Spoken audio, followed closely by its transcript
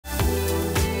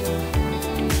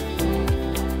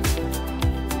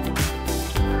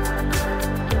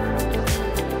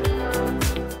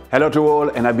Hello to all,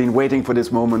 and I've been waiting for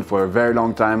this moment for a very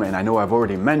long time, and I know I've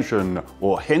already mentioned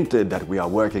or hinted that we are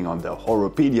working on the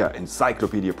HOROPEDIA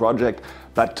Encyclopaedia Project,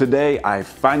 but today I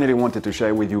finally wanted to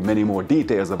share with you many more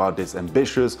details about this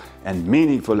ambitious and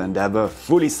meaningful endeavor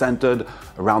fully centered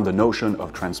around the notion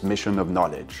of transmission of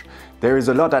knowledge. There is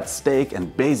a lot at stake,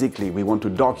 and basically we want to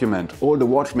document all the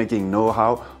watchmaking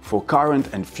know-how for current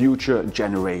and future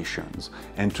generations,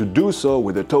 and to do so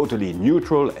with a totally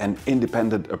neutral and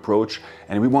independent approach,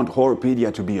 and we want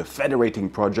HOROPEDIA to be a federating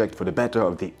project for the better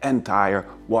of the entire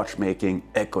watchmaking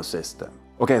ecosystem.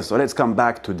 Okay, so let's come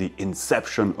back to the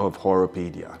inception of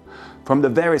HOROPEDIA. From the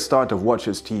very start of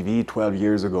Watches TV 12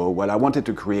 years ago, well, I wanted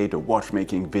to create a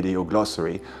watchmaking video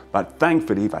glossary, but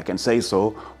thankfully, if I can say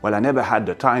so, well, I never had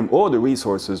the time or the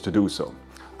resources to do so.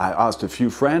 I asked a few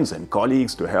friends and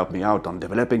colleagues to help me out on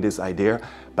developing this idea,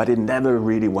 but it never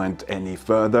really went any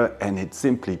further, and it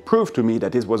simply proved to me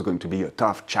that this was going to be a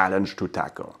tough challenge to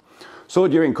tackle. So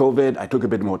during COVID, I took a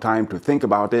bit more time to think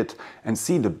about it and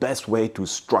see the best way to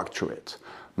structure it.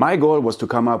 My goal was to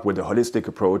come up with a holistic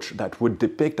approach that would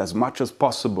depict as much as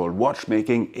possible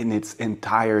watchmaking in its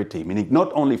entirety, meaning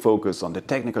not only focus on the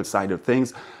technical side of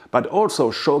things, but also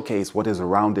showcase what is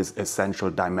around this essential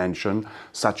dimension,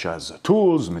 such as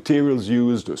tools, materials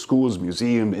used, schools,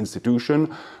 museum,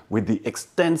 institution, with the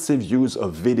extensive use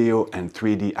of video and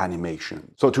 3D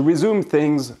animation. So to resume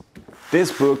things,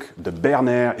 this book, the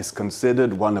Berner, is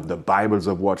considered one of the Bibles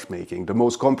of watchmaking, the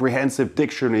most comprehensive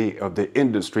dictionary of the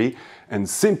industry, and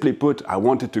simply put, I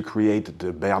wanted to create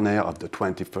the Berner of the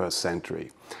 21st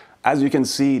century. As you can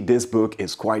see, this book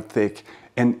is quite thick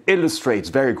and illustrates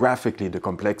very graphically the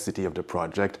complexity of the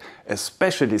project,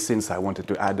 especially since I wanted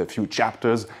to add a few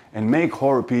chapters and make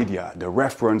HOROPEDIA the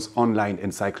reference online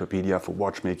encyclopedia for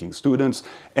watchmaking students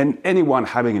and anyone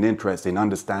having an interest in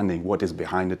understanding what is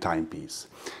behind the timepiece.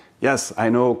 Yes, I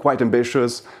know, quite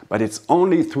ambitious, but it's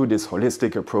only through this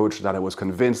holistic approach that I was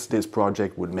convinced this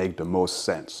project would make the most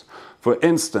sense. For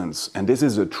instance, and this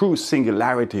is a true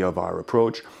singularity of our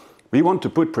approach, we want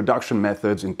to put production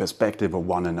methods in perspective of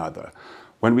one another.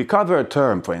 When we cover a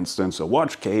term, for instance, a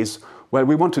watch case, well,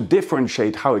 we want to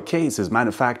differentiate how a case is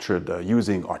manufactured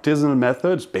using artisanal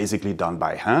methods, basically done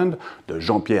by hand, the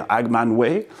Jean-Pierre Hagman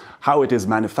way, how it is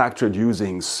manufactured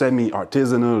using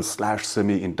semi-artisanal /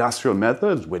 semi-industrial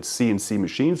methods with CNC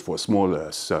machines for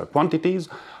smaller quantities,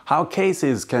 how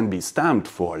cases can be stamped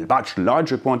for much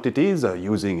larger quantities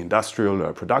using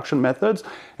industrial production methods,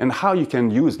 and how you can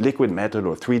use liquid metal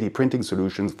or 3D printing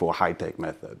solutions for high-tech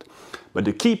method. But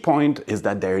the key point is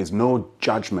that there is no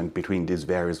judgment between these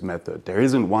various methods. There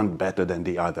isn't one better than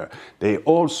the other. They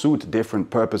all suit different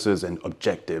purposes and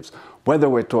objectives, whether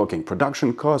we're talking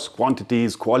production costs,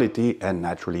 quantities, quality, and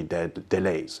naturally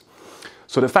delays.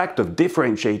 So the fact of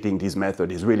differentiating these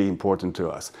methods is really important to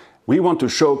us. We want to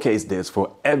showcase this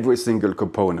for every single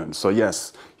component. So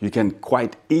yes, you can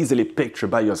quite easily picture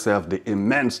by yourself the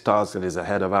immense task that is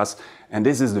ahead of us. And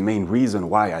this is the main reason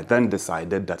why I then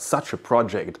decided that such a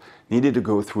project needed to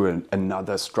go through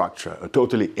another structure, a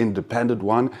totally independent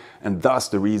one, and thus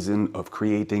the reason of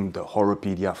creating the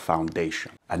Horopedia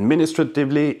Foundation.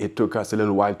 Administratively, it took us a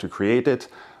little while to create it,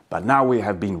 but now we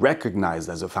have been recognized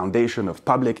as a foundation of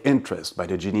public interest by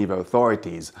the Geneva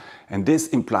authorities, and this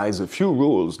implies a few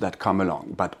rules that come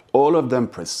along, but all of them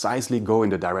precisely go in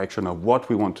the direction of what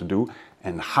we want to do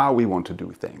and how we want to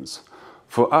do things.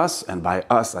 For us, and by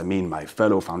us I mean my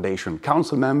fellow Foundation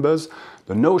Council members,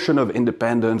 the notion of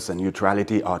independence and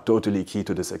neutrality are totally key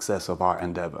to the success of our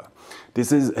endeavor.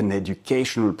 This is an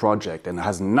educational project and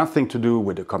has nothing to do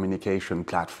with a communication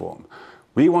platform.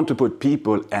 We want to put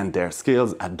people and their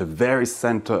skills at the very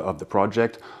center of the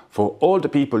project for all the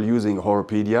people using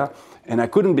HOROPEDIA, and I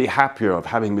couldn't be happier of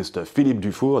having Mr. Philippe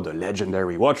Dufour, the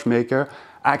legendary watchmaker,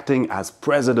 acting as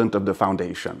president of the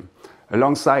foundation.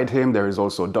 Alongside him, there is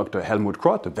also Dr. Helmut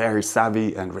Krott, a very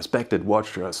savvy and respected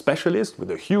watch specialist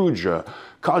with a huge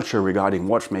culture regarding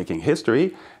watchmaking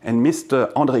history, and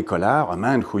Mr. André Collard, a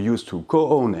man who used to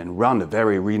co-own and run a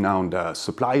very renowned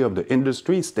supplier of the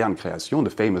industry, Stern Création, the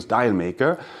famous dial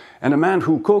maker, and a man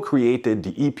who co-created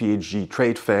the EPHG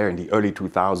trade fair in the early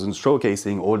 2000s,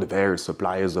 showcasing all the various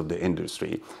suppliers of the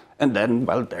industry. And then,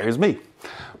 well, there is me.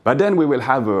 But then we will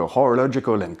have a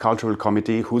horological and cultural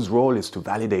committee whose role is to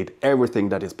validate everything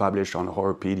that is published on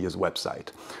HOROPEDIA's website.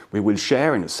 We will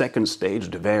share in a second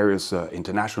stage the various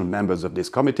international members of this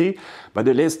committee, but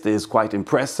the list is quite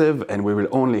impressive and we will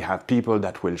only have people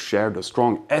that will share the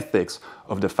strong ethics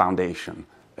of the foundation.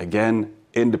 Again,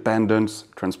 independence,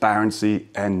 transparency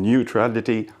and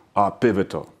neutrality are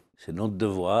pivotal. C'est notre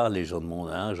devoir, les gens de mon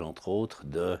âge, entre autres,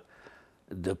 de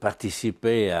de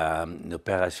participer à une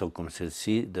opération comme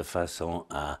celle-ci de façon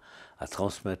à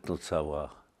transmettre notre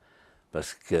savoir.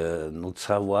 Parce que notre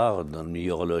savoir dans le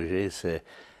milieu horloger,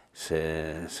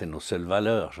 c'est nos seules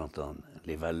valeurs, j'entends.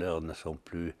 Les valeurs ne sont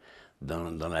plus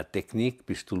dans la technique,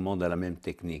 puisque tout le monde a la même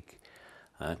technique.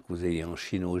 Hein, que vous ayez en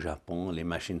Chine ou au Japon, les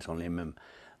machines sont les mêmes.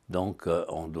 Donc,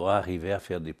 on doit arriver à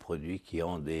faire des produits qui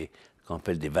ont qu'on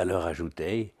appelle des valeurs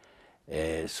ajoutées.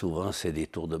 Et souvent, c'est des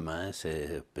tours de main,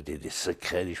 c'est peut-être des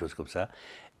secrets, des choses comme ça.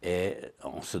 Et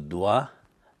on se doit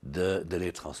de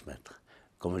les transmettre.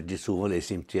 Comme je dis souvent, les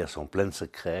cimetières sont pleins de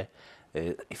secrets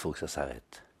et il faut que ça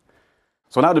s'arrête.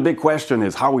 So now the big question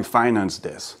is how we finance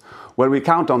this. Well, we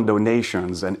count on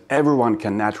donations, and everyone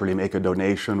can naturally make a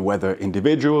donation, whether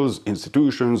individuals,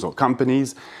 institutions, or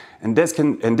companies. And this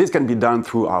can be done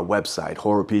through our website,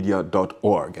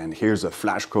 horopedia.org. And here's a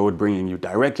flash code bringing you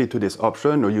directly to this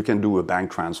option, or you can do a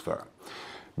bank transfer.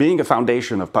 Being a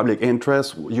foundation of public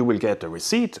interest, you will get a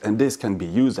receipt, and this can be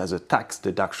used as a tax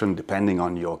deduction depending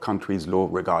on your country's law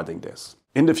regarding this.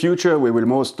 In the future, we will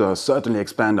most certainly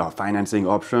expand our financing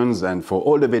options, and for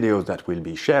all the videos that will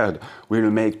be shared, we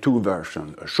will make two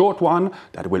versions. A short one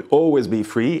that will always be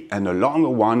free, and a longer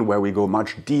one where we go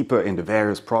much deeper in the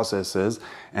various processes,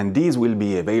 and these will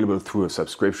be available through a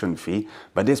subscription fee,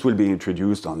 but this will be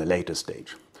introduced on a later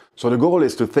stage. So the goal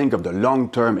is to think of the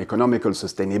long-term economical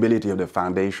sustainability of the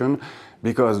foundation,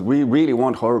 because we really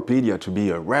want Horopedia to be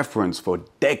a reference for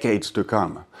decades to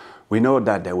come. We know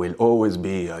that there will always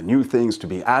be new things to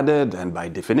be added, and by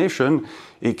definition,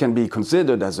 it can be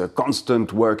considered as a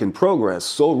constant work in progress.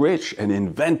 So rich and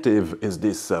inventive is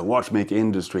this watchmaking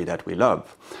industry that we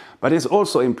love. But this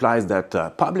also implies that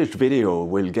published video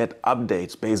will get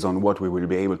updates based on what we will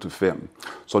be able to film.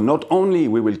 So not only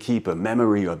we will keep a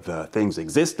memory of things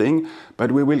existing,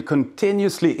 but we will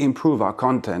continuously improve our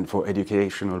content for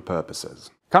educational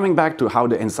purposes. Coming back to how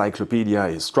the encyclopedia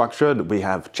is structured, we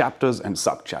have chapters and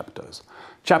sub-chapters.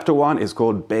 Chapter 1 is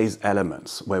called Base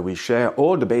Elements, where we share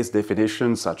all the base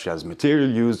definitions such as material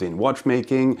used in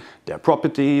watchmaking, their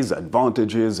properties,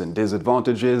 advantages and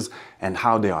disadvantages, and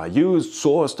how they are used,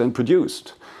 sourced and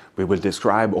produced. We will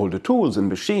describe all the tools and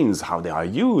machines, how they are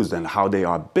used and how they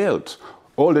are built,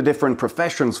 all the different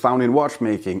professions found in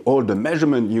watchmaking, all the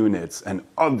measurement units, and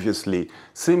obviously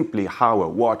simply how a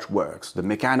watch works, the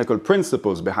mechanical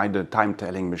principles behind the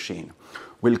time-telling machine.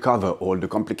 We'll cover all the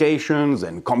complications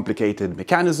and complicated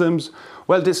mechanisms.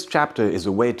 Well, this chapter is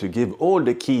a way to give all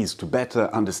the keys to better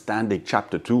understanding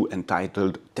chapter 2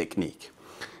 entitled Technique.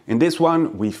 In this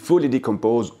one, we fully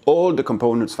decompose all the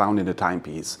components found in the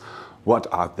timepiece. What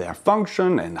are their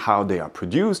function and how they are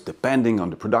produced depending on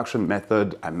the production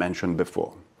method I mentioned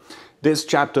before. This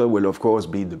chapter will of course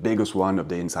be the biggest one of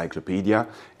the encyclopedia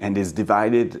and is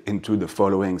divided into the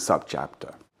following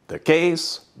subchapter. The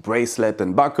case, bracelet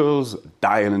and buckles,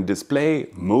 dial and display,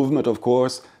 movement of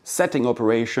course, setting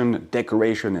operation,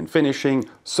 decoration and finishing,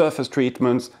 surface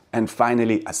treatments, and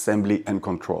finally assembly and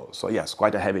control. So yes,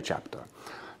 quite a heavy chapter.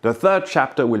 The third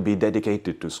chapter will be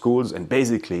dedicated to schools, and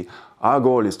basically our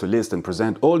goal is to list and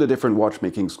present all the different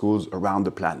watchmaking schools around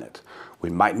the planet. We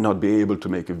might not be able to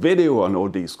make a video on all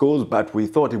these schools, but we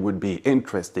thought it would be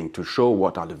interesting to show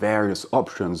what are the various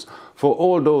options for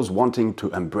all those wanting to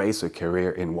embrace a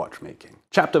career in watchmaking.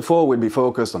 Chapter 4 will be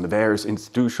focused on the various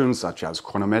institutions such as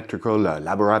chronometrical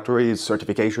laboratories,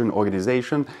 certification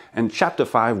organization, and Chapter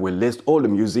 5 will list all the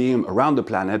museums around the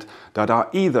planet that are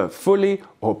either fully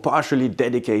or partially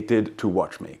dedicated to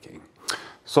watchmaking.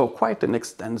 So quite an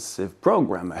extensive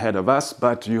program ahead of us,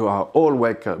 but you are all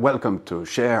welcome to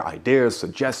share ideas,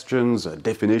 suggestions,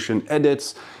 definition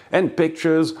edits, and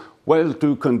pictures, well,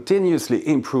 to continuously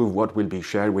improve what will be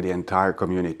shared with the entire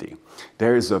community.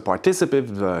 There is a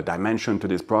participative dimension to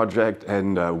this project,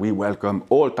 and we welcome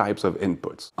all types of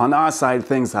inputs. On our side,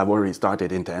 things have already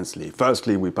started intensely.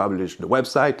 Firstly, we published the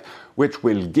website, which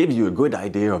will give you a good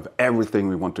idea of everything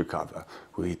we want to cover.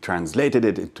 We translated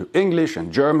it into English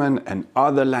and German, and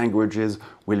other languages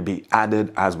will be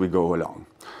added as we go along.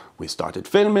 We started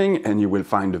filming, and you will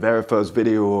find the very first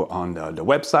video on the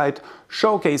website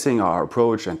showcasing our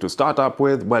approach. And to start up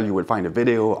with, well, you will find a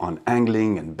video on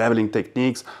angling and beveling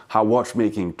techniques, how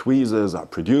watchmaking tweezers are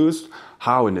produced,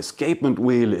 how an escapement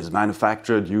wheel is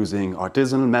manufactured using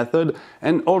artisanal method,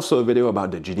 and also a video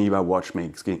about the Geneva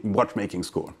watchmaking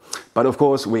school. But of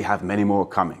course, we have many more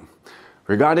coming.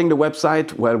 Regarding the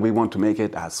website, well, we want to make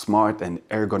it as smart and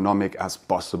ergonomic as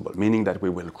possible, meaning that we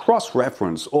will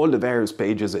cross-reference all the various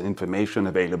pages and information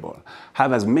available,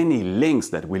 have as many links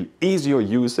that will ease your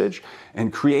usage,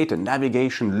 and create a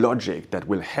navigation logic that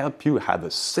will help you have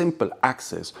a simple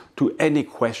access to any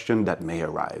question that may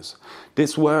arise.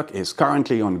 This work is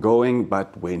currently ongoing,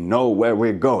 but we know where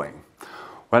we're going.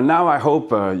 Well, now I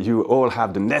hope you all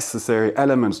have the necessary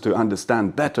elements to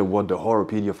understand better what the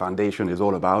Horopedia Foundation is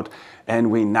all about,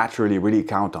 and we naturally really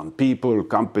count on people,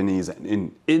 companies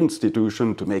and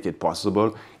institutions to make it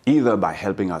possible, either by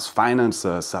helping us finance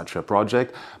such a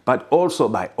project, but also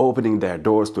by opening their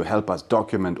doors to help us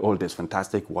document all this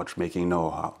fantastic watchmaking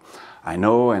know-how. I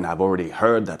know, and I've already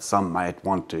heard that some might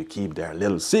want to keep their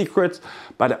little secrets,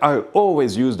 but I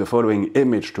always use the following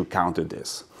image to counter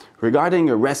this. Regarding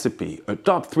a recipe, a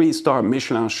top 3-star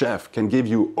Michelin chef can give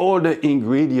you all the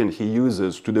ingredients he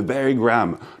uses to the very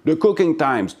gram, the cooking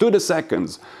times to the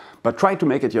seconds. But try to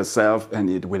make it yourself and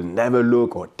it will never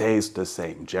look or taste the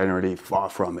same, generally far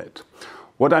from it.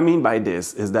 What I mean by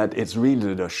this is that it's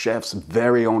really the chef's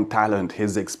very own talent,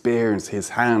 his experience, his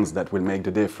hands that will make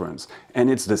the difference. And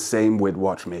it's the same with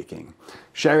watchmaking.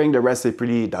 Sharing the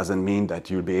recipe doesn't mean that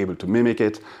you'll be able to mimic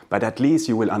it, but at least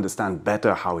you will understand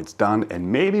better how it's done,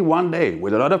 and maybe one day,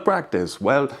 with a lot of practice,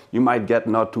 well, you might get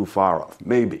not too far off,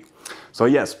 maybe. So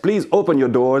yes, please open your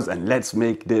doors and let's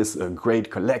make this a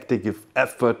great collective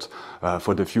effort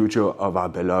for the future of our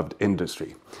beloved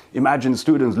industry. Imagine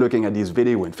students looking at this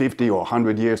video in 50 or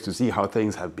 100 years to see how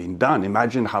things have been done.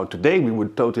 Imagine how today we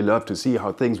would totally love to see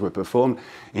how things were performed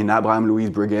in Abraham Louis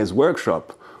Breguet's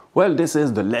workshop. Well, this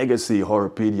is the legacy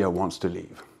Horopedia wants to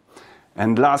leave.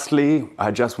 And lastly,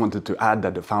 I just wanted to add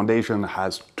that the foundation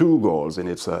has 2 goals in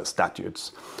its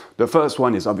statutes. The first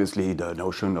one is obviously the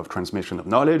notion of transmission of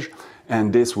knowledge,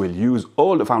 and this will use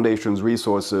all the foundation's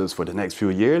resources for the next few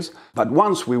years. But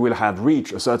once we will have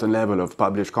reached a certain level of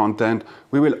published content,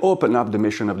 we will open up the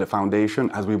mission of the foundation,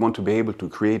 as we want to be able to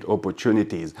create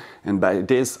opportunities. And by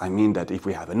this, I mean that if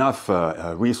we have enough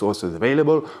resources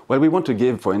available, well, we want to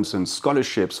give, for instance,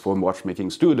 scholarships for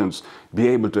watchmaking students, be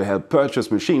able to help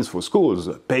purchase machines for schools,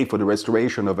 pay for the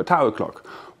restoration of a tower clock.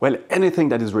 Well, anything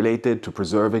that is related to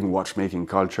preserving watchmaking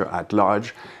culture at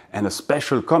large, and a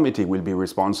special committee will be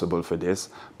responsible for this,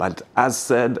 but as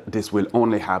said, this will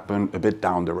only happen a bit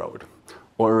down the road.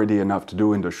 Already enough to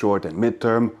do in the short and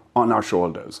mid-term on our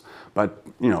shoulders. But,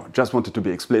 just wanted to be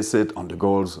explicit on the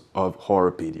goals of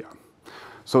Horopedia.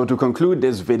 So to conclude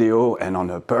this video, and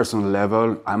on a personal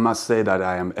level, I must say that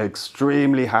I am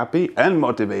extremely happy and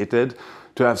motivated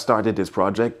to have started this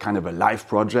project, kind of a life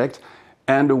project,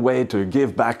 and a way to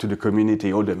give back to the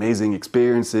community all the amazing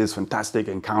experiences, fantastic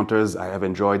encounters I have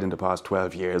enjoyed in the past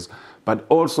 12 years, but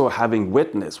also having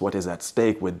witnessed what is at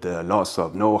stake with the loss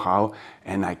of know-how,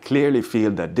 and I clearly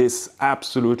feel that this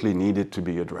absolutely needed to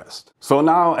be addressed. So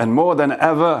now, and more than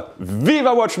ever,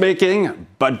 viva watchmaking!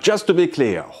 But just to be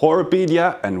clear,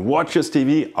 Horopedia and Watches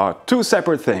TV are 2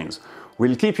 separate things.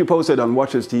 We'll keep you posted on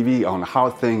Watches TV on how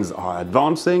things are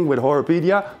advancing with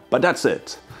Horopedia, but that's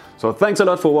it. So thanks a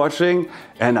lot for watching,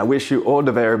 and I wish you all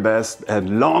the very best,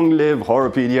 and long live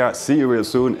Horopedia. See you real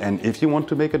soon, and if you want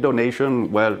to make a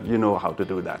donation, well, you know how to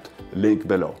do that. Link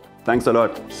below. Thanks a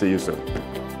lot. See you soon.